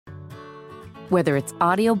Whether it's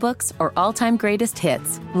audiobooks or all-time greatest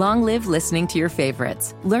hits, long live listening to your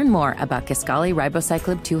favorites. Learn more about Kisqali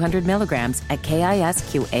Ribociclib 200 milligrams at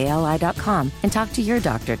KISQALI.com and talk to your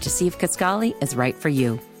doctor to see if Kisqali is right for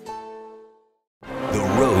you. The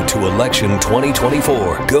road to election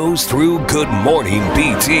 2024 goes through Good Morning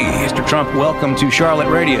BT. Mr. Trump, welcome to Charlotte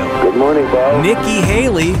Radio. Good morning, Bob. Nikki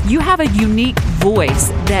Haley. You have a unique voice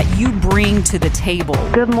that you bring to the table.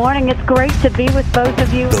 Good morning. It's great to be with both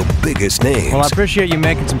of you. The biggest names. Well, I appreciate you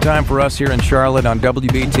making some time for us here in Charlotte on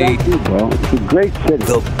WBT. Thank you, Bo. It's a great city.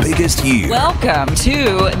 The biggest year. Welcome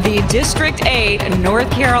to the District 8 North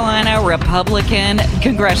Carolina Republican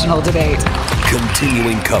congressional debate.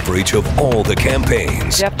 Continuing coverage of all the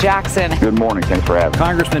campaigns. Jeff Jackson. Good morning. Thanks for having me.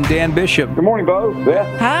 Congressman Dan Bishop. Good morning, Bo. Beth.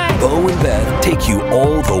 Hi. Bo and Beth take you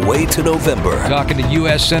all the way to November. Talking to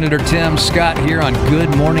U.S. Senator Tim Scott here on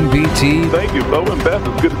Good Morning BT. Thank you, Bo and Beth.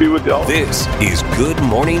 It's good to be with y'all. This is Good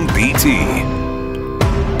Morning BT.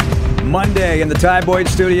 Monday in the Ty Boyd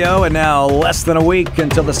studio, and now less than a week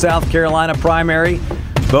until the South Carolina primary.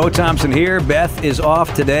 Bo Thompson here. Beth is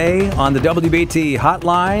off today on the WBT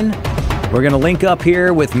hotline. We're going to link up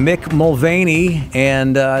here with Mick Mulvaney,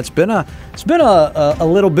 and it's been a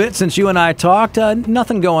little bit since you and I talked.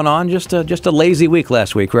 Nothing going on, just a lazy week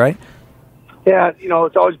last week, right? Yeah,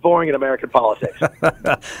 it's always boring in American politics.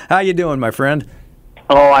 How you doing, my friend?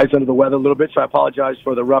 Oh, I was under the weather a little bit, so I apologize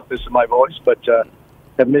for the roughness of my voice, but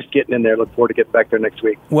have missed getting in there. Look forward to getting back there next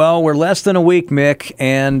week. Well, we're less than a week, Mick,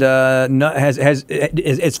 and has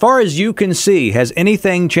as far as you can see, has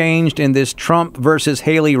anything changed in this Trump versus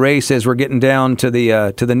Haley race as we're getting down to the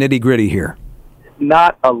nitty-gritty here?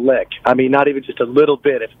 Not a lick. I mean, not even just a little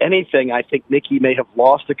bit. If anything, I think Nikki may have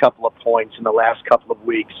lost a couple of points in the last couple of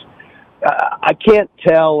weeks. I can't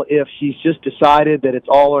tell if she's just decided that it's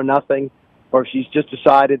all or nothing, or if she's just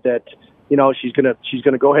decided that she's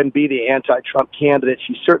gonna go ahead and be the anti-Trump candidate.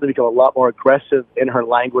 She's certainly become a lot more aggressive in her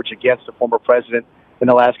language against the former president in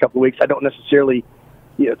the last couple of weeks. I don't necessarily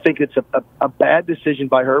think it's a bad decision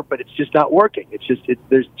by her, but it's just not working.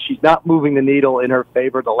 She's not moving the needle in her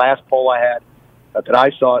favor. The last poll I had that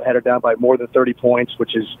I saw had her down by more than 30 points,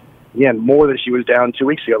 which is again more than she was down 2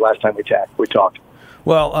 weeks ago. Last time we talked.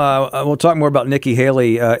 Well, we'll talk more about Nikki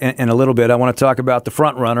Haley in a little bit. I want to talk about the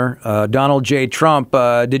front runner, Donald J. Trump.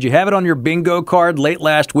 Did you have it on your bingo card late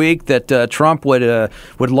last week that Trump would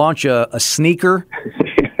launch a sneaker?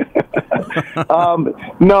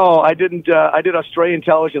 No, I didn't. I did Australian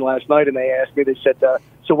television last night, and they asked me. They said,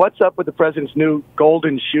 "So what's up with the president's new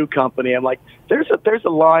golden shoe company?" I'm like, "There's a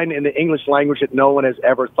line in the English language that no one has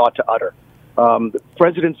ever thought to utter. The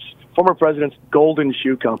former president's golden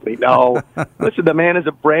shoe company. No, listen, the man is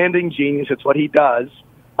a branding genius. It's what he does.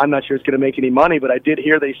 I'm not sure it's going to make any money, but I did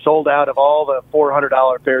hear they sold out of all the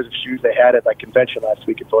 $400 pairs of shoes they had at that convention last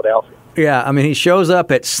week in Philadelphia. Yeah, I mean, he shows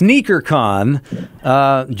up at SneakerCon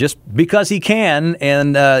just because he can,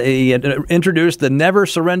 and he introduced the Never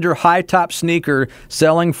Surrender high-top sneaker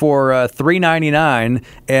selling for $3.99,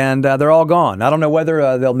 and they're all gone. I don't know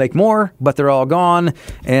whether they'll make more, but they're all gone.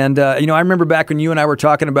 And, I remember back when you and I were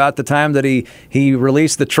talking about the time that he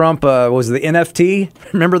released the Trump, was the NFT?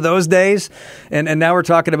 Remember those days? And now we're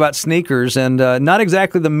talking about sneakers, and not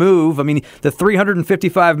exactly the move. I mean, the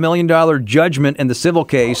 $355 million judgment in the civil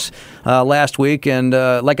case last week. And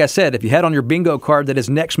like I said, if you had on your bingo card that his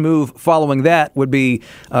next move following that would be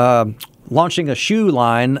launching a shoe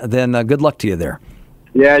line, then good luck to you there.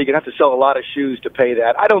 Yeah, you're going to have to sell a lot of shoes to pay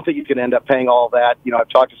that. I don't think you can end up paying all that. I've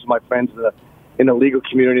talked to some of my friends in the legal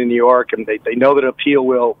community in New York, and they know that an appeal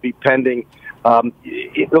will be pending.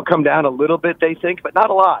 It'll come down a little bit, they think, but not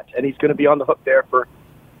a lot. And he's going to be on the hook there for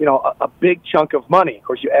a big chunk of money. Of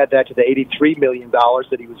course, you add that to the $83 million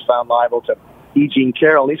that he was found liable to E. Jean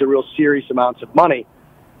Carroll. These are real serious amounts of money.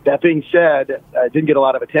 That being said, it didn't get a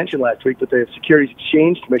lot of attention last week, but the Securities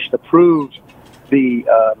Exchange Commission approved the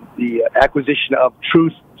acquisition of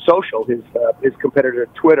Truth Social, his competitor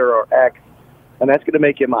Twitter or X, and that's going to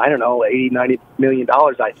make him, $80-90 million,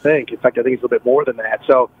 I think. In fact, I think it's a little bit more than that.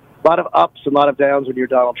 So a lot of ups and a lot of downs when you're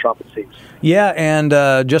Donald Trump, it seems. Yeah, and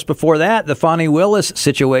just before that, the Fani Willis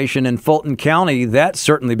situation in Fulton County, that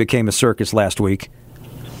certainly became a circus last week.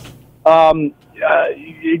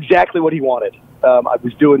 Exactly what he wanted. I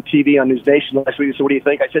was doing TV on News Nation last week. So what do you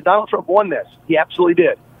think? I said, Donald Trump won this. He absolutely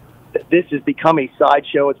did. This has become a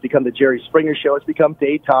sideshow. It's become the Jerry Springer show. It's become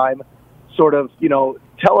daytime sort of,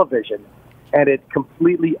 television. And it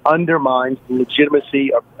completely undermines the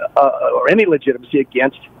legitimacy or any legitimacy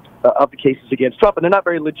against of the cases against Trump. And they're not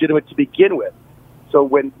very legitimate to begin with. So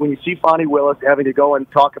when you see Fani Willis having to go and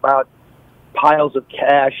talk about piles of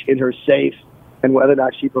cash in her safe, and whether or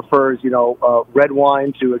not she prefers, red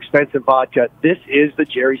wine to expensive vodka. This is the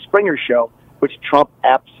Jerry Springer show, which Trump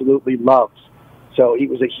absolutely loves. So it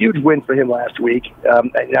was a huge win for him last week.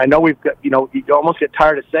 And I know we've got, you almost get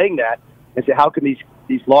tired of saying that and say, how can these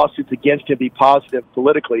lawsuits against him be positive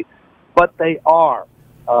politically? But they are.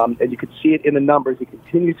 And you can see it in the numbers. He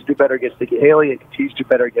continues to do better against Nikki Haley and continues to do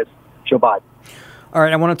better against Joe Biden. All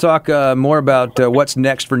right, I want to talk more about what's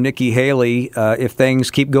next for Nikki Haley if things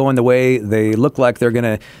keep going the way they look like they're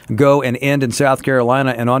going to go and end in South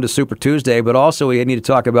Carolina and on to Super Tuesday. But also we need to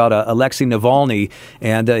talk about Alexei Navalny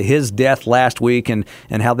and his death last week and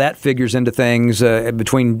how that figures into things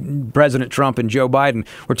between President Trump and Joe Biden.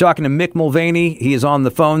 We're talking to Mick Mulvaney. He is on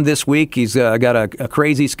the phone this week. He's got a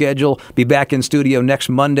crazy schedule. Be back in studio next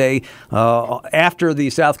Monday after the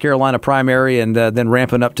South Carolina primary and then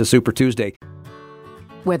ramping up to Super Tuesday.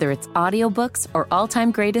 Whether it's audiobooks or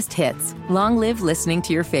all-time greatest hits, long live listening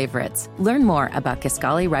to your favorites. Learn more about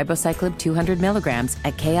Kisqali Ribociclib 200 milligrams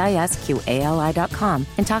at KISQALI.com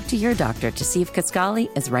and talk to your doctor to see if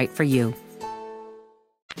Kisqali is right for you.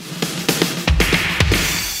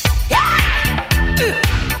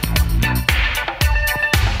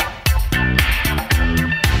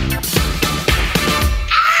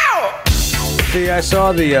 See, I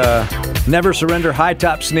saw the Never Surrender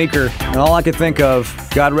high-top sneaker, and all I could think of,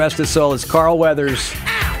 God rest his soul, is Carl Weathers'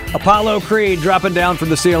 Apollo Creed dropping down from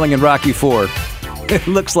the ceiling in Rocky IV. It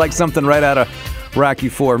looks like something right out of Rocky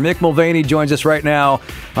IV. Mick Mulvaney joins us right now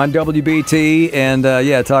on WBT, and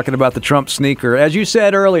talking about the Trump sneaker. As you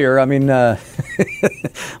said earlier, I mean,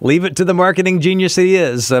 leave it to the marketing genius he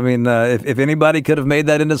is. I mean, if anybody could have made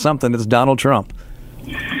that into something, it's Donald Trump.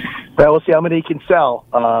 Well, we'll see how many he can sell.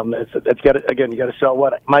 It's got again. You got to sell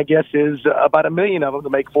what? My guess is about 1 million of them to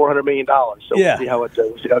make $400 million. So yeah. We'll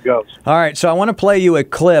see how it goes. All right. So I want to play you a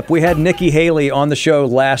clip. We had Nikki Haley on the show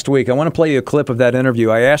last week. I want to play you a clip of that interview.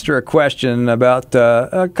 I asked her a question about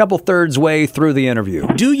a couple thirds way through the interview.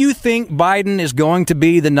 Do you think Biden is going to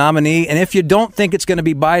be the nominee? And if you don't think it's going to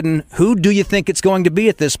be Biden, who do you think it's going to be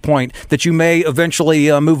at this point that you may eventually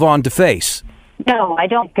move on to face? No, I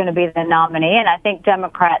don't think going to be the nominee, and I think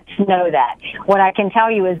Democrats know that. What I can tell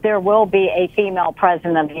you is there will be a female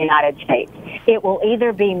president of the United States. It will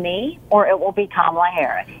either be me or it will be Kamala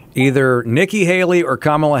Harris. Either Nikki Haley or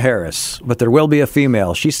Kamala Harris, but there will be a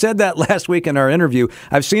female. She said that last week in our interview.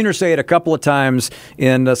 I've seen her say it a couple of times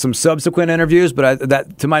in some subsequent interviews, but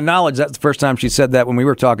that, to my knowledge, that's the first time she said that when we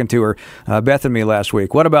were talking to her, Beth and me last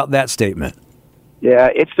week. What about that statement? Yeah,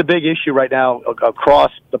 it's the big issue right now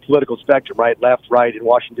across the political spectrum, right, left, right, in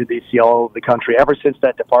Washington, D.C., all over the country. Ever since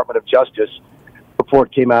that Department of Justice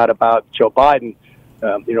report came out about Joe Biden,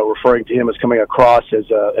 referring to him as coming across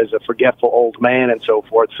as a forgetful old man and so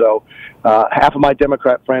forth. So half of my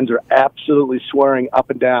Democrat friends are absolutely swearing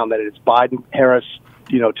up and down that it's Biden, Harris,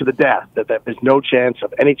 to the death, that there's no chance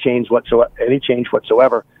of any change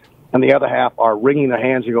whatsoever. And the other half are wringing their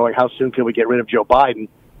hands and going, how soon can we get rid of Joe Biden?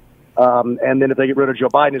 And then if they get rid of Joe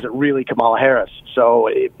Biden, is it really Kamala Harris? So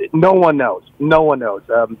no one knows. No one knows.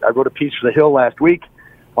 I wrote a piece for The Hill last week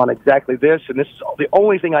on exactly this, and this is the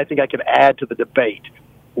only thing I think I can add to the debate.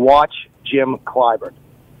 Watch Jim Clyburn.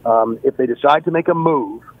 If they decide to make a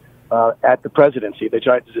move at the presidency,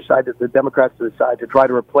 the Democrats decide to try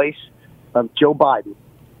to replace Joe Biden,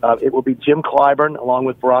 it will be Jim Clyburn, along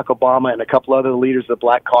with Barack Obama and a couple other leaders of the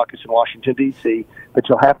Black Caucus in Washington, D.C., that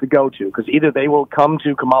you'll have to go to, because either they will come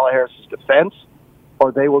to Kamala Harris's defense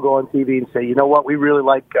or they will go on TV and say, you know what, we really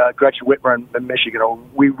like Gretchen Whitmer in Michigan, or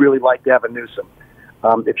we really like Gavin Newsom.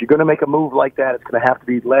 If you're going to make a move like that, it's going to have to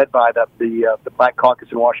be led by the Black Caucus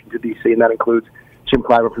in Washington, D.C., and that includes Jim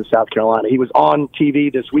Clyburn from South Carolina. He was on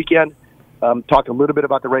TV this weekend, talked a little bit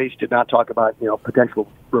about the race, did not talk about potential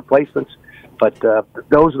replacements. But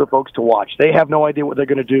those are the folks to watch. They have no idea what they're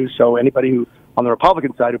going to do, so anybody who, on the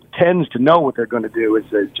Republican side, who pretends to know what they're going to do is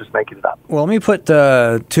just making it up. Well, let me put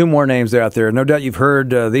two more names out there. No doubt you've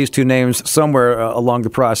heard these two names somewhere along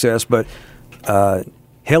the process, but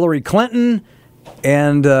Hillary Clinton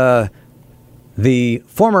and the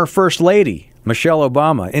former First Lady, Michelle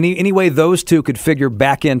Obama. Any way those two could figure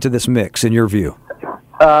back into this mix, in your view?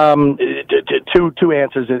 Two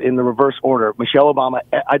answers in the reverse order. Michelle Obama,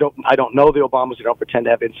 I don't know the Obamas. I don't pretend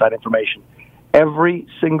to have inside information. Every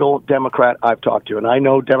single Democrat I've talked to, and I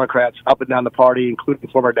know Democrats up and down the party, including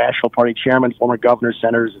former National Party chairmen, former governors,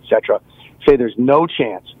 senators, etc., say there's no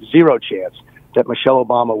chance, zero chance, that Michelle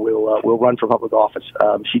Obama will run for public office.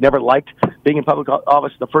 She never liked being in public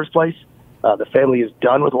office in the first place. The family is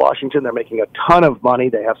done with Washington. They're making a ton of money.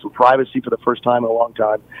 They have some privacy for the first time in a long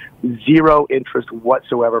time. Zero interest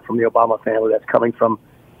whatsoever from the Obama family. That's coming from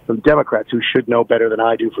Democrats who should know better than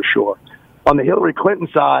I do for sure. On the Hillary Clinton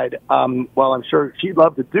side, well, I'm sure she'd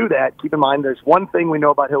love to do that. Keep in mind, there's one thing we know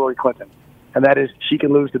about Hillary Clinton, and that is she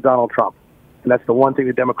can lose to Donald Trump. And that's the one thing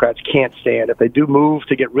the Democrats can't stand. If they do move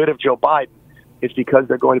to get rid of Joe Biden, it's because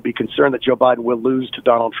they're going to be concerned that Joe Biden will lose to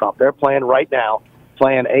Donald Trump. Their plan right now,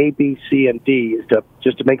 plan A, B, C, and D, is to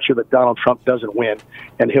make sure that Donald Trump doesn't win.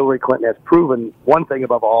 And Hillary Clinton has proven one thing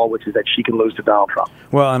above all, which is that she can lose to Donald Trump.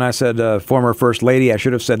 Well, and I said former First Lady. I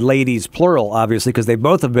should have said ladies, plural, obviously, because they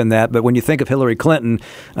both have been that. But when you think of Hillary Clinton,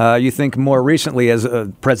 you think more recently as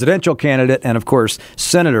a presidential candidate and, of course,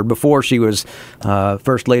 senator before she was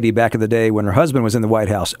First Lady back in the day when her husband was in the White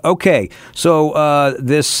House. Okay, so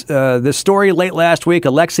this story late last week,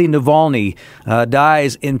 Alexei Navalny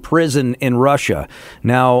dies in prison in Russia.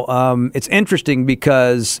 Now, it's interesting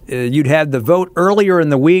because you'd had the vote earlier in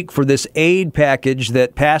the week for this aid package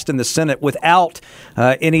that passed in the Senate without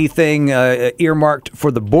anything earmarked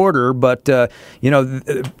for the border. But,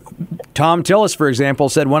 Tom Tillis, for example,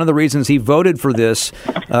 said one of the reasons he voted for this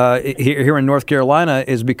here in North Carolina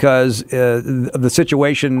is because of the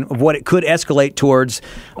situation of what it could escalate towards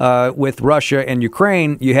with Russia and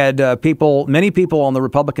Ukraine. You had many people on the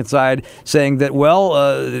Republican side saying that,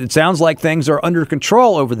 it sounds like things are under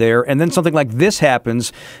control over there, and then something like this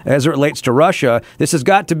happens as it relates to Russia. This has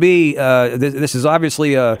got to be. This is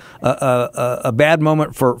obviously a bad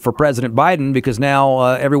moment for President Biden, because now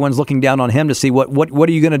everyone's looking down on him to see what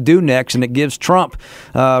are you going to do next, and it gives Trump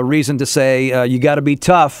reason to say you got to be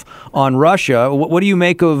tough on Russia. What do you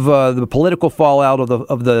make of the political fallout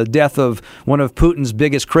of the death of one of Putin's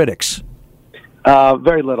biggest critics?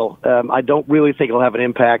 Very little. I don't really think it'll have an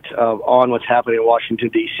impact on what's happening in Washington,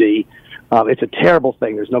 D.C. It's a terrible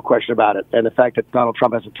thing. There's no question about it. And the fact that Donald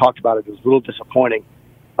Trump hasn't talked about it is a little disappointing.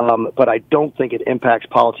 But I don't think it impacts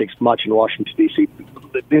politics much in Washington, D.C.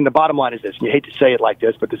 And the bottom line is this, and you hate to say it like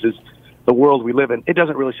this, but this is the world we live in. It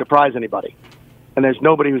doesn't really surprise anybody. And there's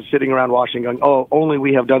nobody who's sitting around Washington going, oh, only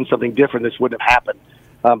we have done something different, this wouldn't have happened.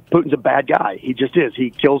 Putin's a bad guy. He just is.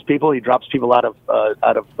 He kills people. He drops people out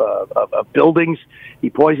of buildings.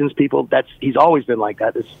 He poisons people. He's always been like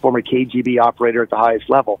that. This former KGB operator at the highest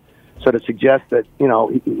level. So to suggest that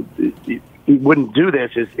he wouldn't do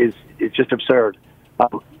this is just absurd. I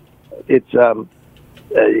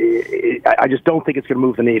just don't think it's going to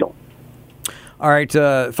move the needle. All right,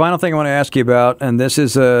 final thing I want to ask you about, and this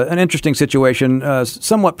is an interesting situation,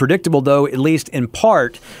 somewhat predictable, though, at least in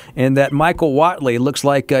part, in that Michael Whatley looks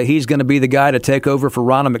like he's going to be the guy to take over for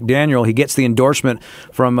Ronna McDaniel. He gets the endorsement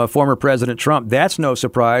from former President Trump. That's no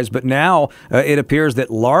surprise, but now it appears that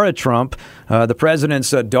Laura Trump, the president's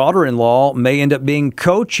daughter-in-law, may end up being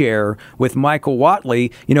co-chair with Michael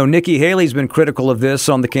Whatley. Nikki Haley's been critical of this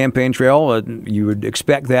on the campaign trail. You would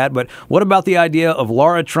expect that, but what about the idea of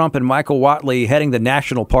Laura Trump and Michael Whatley heading the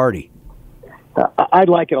national party? I'd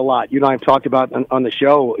like it a lot. I've talked about on the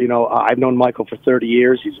show, I've known Michael for 30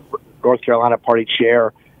 years. He's a North Carolina party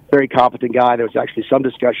chair, very competent guy. There was actually some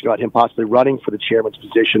discussion about him possibly running for the chairman's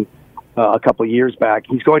position a couple of years back.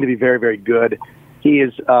 He's going to be very, very good. He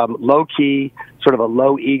is low-key, sort of a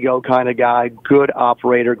low-ego kind of guy, good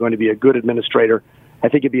operator, going to be a good administrator. I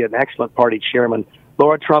think he'd be an excellent party chairman.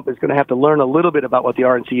 Laura Trump is going to have to learn a little bit about what the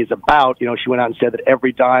RNC is about. She went out and said that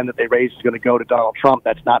every dime that they raise is going to go to Donald Trump.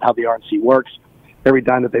 That's not how the RNC works. Every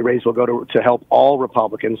dime that they raise will go to help all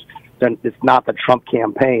Republicans. Then it's not the Trump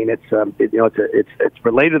campaign. It's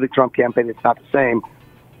related to the Trump campaign. It's not the same.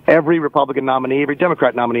 Every Republican nominee, every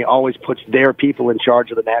Democrat nominee always puts their people in charge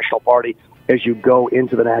of the national party as you go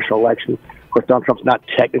into the national election. Of course, Donald Trump's not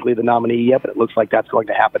technically the nominee yet, but it looks like that's going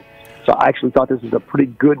to happen. So I actually thought this was a pretty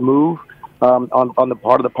good move. On the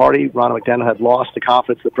part of the party. Ronna McDaniel had lost the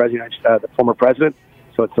confidence of the former president,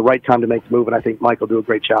 so it's the right time to make the move, and I think Mike will do a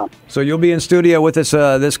great job. So you'll be in studio with us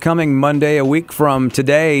this coming Monday, a week from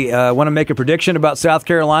today. Want to make a prediction about South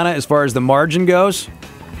Carolina as far as the margin goes?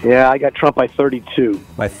 Yeah, I got Trump by 32.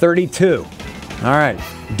 By 32. All right.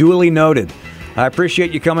 Duly noted. I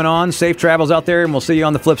appreciate you coming on. Safe travels out there, and we'll see you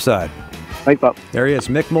on the flip side. Thanks, Bob. There he is,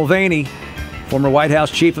 Mick Mulvaney, former White House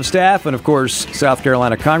Chief of Staff, and, of course, South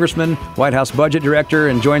Carolina Congressman, White House Budget Director,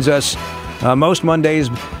 and joins us most Mondays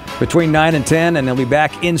between 9 and 10, and he'll be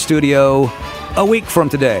back in studio a week from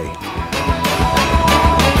today.